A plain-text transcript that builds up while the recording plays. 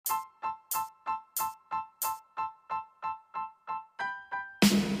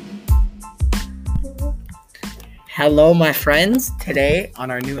Hello, my friends. Today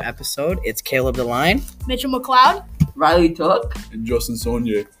on our new episode, it's Caleb the Line, Mitchell McLeod, Riley Tuck, and Justin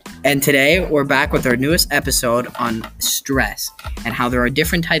Sonia. And today we're back with our newest episode on stress and how there are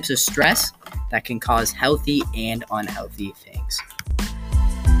different types of stress that can cause healthy and unhealthy things.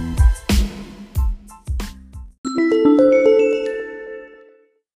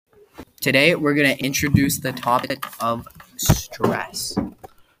 Today we're going to introduce the topic of stress.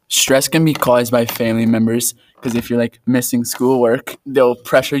 Stress can be caused by family members because if you're missing schoolwork, they'll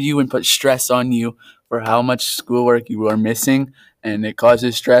pressure you and put stress on you for how much schoolwork you are missing, and it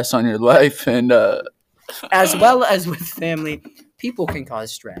causes stress on your life. And as well as with family, people can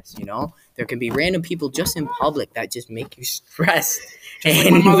cause stress. There can be random people just in public that just make you stressed.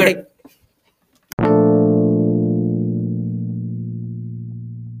 And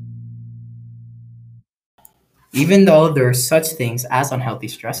even though there are such things as unhealthy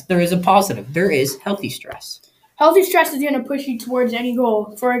stress, there is a positive. There is healthy stress. Healthy stress is going to push you towards any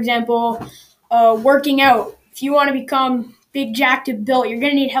goal. For example, working out. If you want to become big, jacked, and built, you're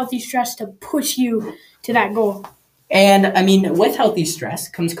going to need healthy stress to push you to that goal. And, with healthy stress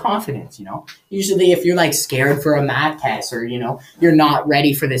comes confidence, Usually if you're, scared for a math test or, you're not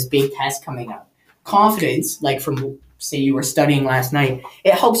ready for this big test coming up, confidence, from, say, you were studying last night,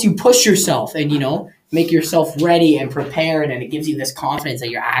 it helps you push yourself and, make yourself ready and prepared, and it gives you this confidence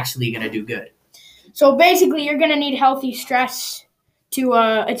that you're actually going to do good. So basically, you're going to need healthy stress to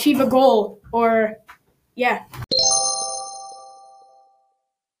achieve a goal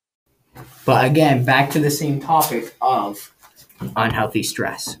But again, back to the same topic of unhealthy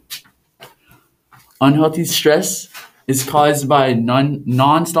stress. Unhealthy stress is caused by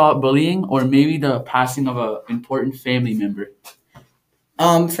non-stop bullying or maybe the passing of an important family member.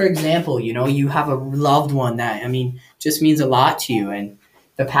 For example, you have a loved one that, just means a lot to you, and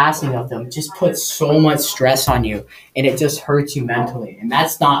the passing of them just puts so much stress on you, and it just hurts you mentally. And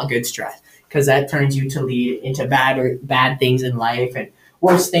that's not good stress, because that turns you to lead into bad things in life and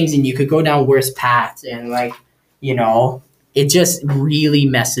worse things, and you could go down worse paths, and it just really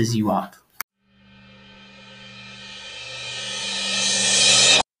messes you up.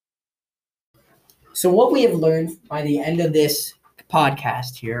 So what we have learned by the end of this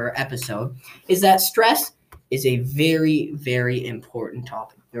podcast here, or episode, is that stress is a very, very important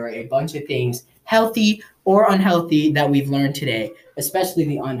topic. There are a bunch of things, healthy or unhealthy, that we've learned today, especially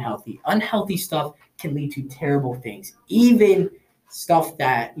the unhealthy. Unhealthy stuff can lead to terrible things, even stuff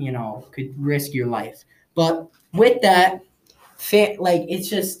that, could risk your life. But with that, it's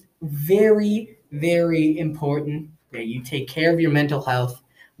just very, very important that you take care of your mental health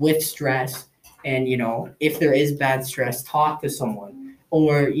with stress. And, if there is bad stress, talk to someone,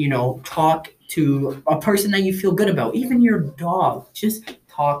 or, talk to a person that you feel good about, even your dog. Just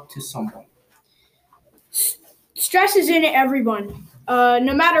talk to someone. Stress is in everyone.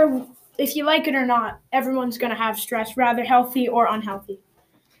 No matter if you like it or not, everyone's going to have stress, rather healthy or unhealthy.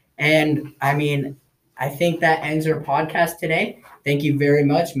 And, I think that ends our podcast today. Thank you very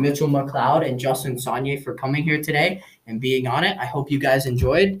much, Mitchell McLeod and Justin Sonia, for coming here today and being on it. I hope you guys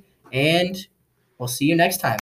enjoyed, and we'll see you next time.